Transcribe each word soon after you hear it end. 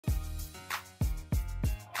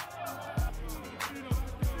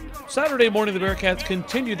Saturday morning, the Bearcats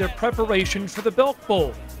continued their preparation for the Belk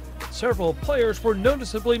Bowl. Several players were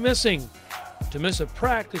noticeably missing. To miss a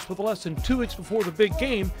practice with less than 2 weeks before the big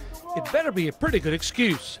game, it better be a pretty good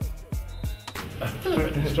excuse.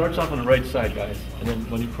 It starts off on the right side, guys, and then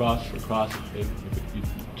when you cross across, you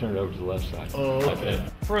turn it over to the left side. Oh, okay.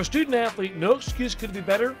 For a student athlete, no excuse could be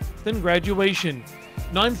better than graduation.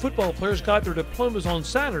 9 football players got their diplomas on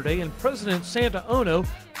Saturday, and President Santa Ono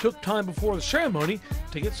took time before the ceremony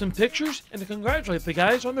to get some pictures and to congratulate the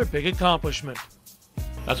guys on their big accomplishment.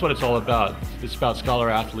 That's what it's all about. It's about scholar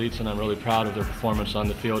athletes, and I'm really proud of their performance on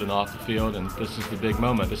the field and off the field, and this is the big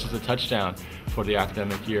moment. This is the touchdown for the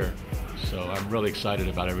academic year. So I'm really excited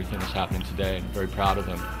about everything that's happening today and very proud of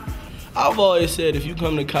them. I've always said if you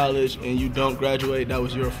come to college and you don't graduate, that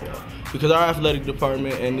was your fault. Because our athletic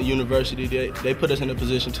department and the university, they put us in a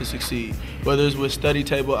position to succeed. Whether it's with study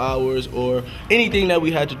table hours or anything that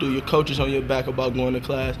we had to do, your coach is on your back about going to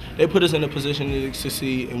class. They put us in a position to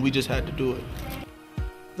succeed, and we just had to do it.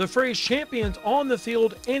 The phrase champions on the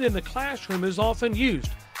field and in the classroom is often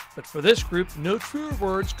used, but for this group, no truer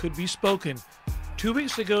words could be spoken. 2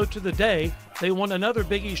 weeks ago to the day, they won another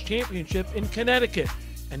Big East championship in Connecticut.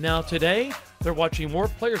 And now today, they're watching more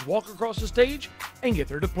players walk across the stage and get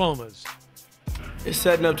their diplomas. It's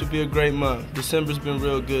setting up to be a great month. December's been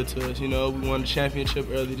real good to us. You know, we won the championship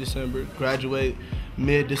early December, graduate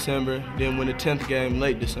mid-December, then win the 10th game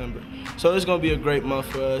late December. So it's going to be a great month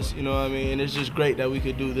for us, you know what I mean? And it's just great that we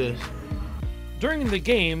could do this. During the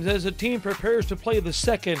games, as the team prepares to play the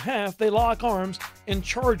second half, they lock arms and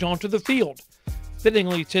charge onto the field.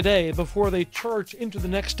 Fittingly today, before they charge into the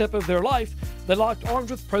next step of their life, they locked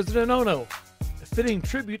arms with President Ono, a fitting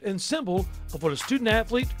tribute and symbol of what a student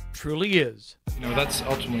athlete truly is. You know, that's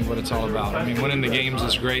ultimately what it's all about. I mean, winning the games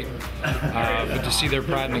is great, but to see their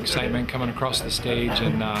pride and excitement coming across the stage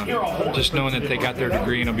and just knowing that they got their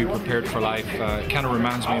degree and will be prepared for life kind of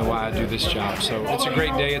reminds me of why I do this job. So it's a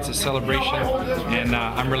great day, it's a celebration, and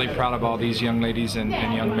I'm really proud of all these young ladies and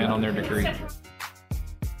young men on their degree.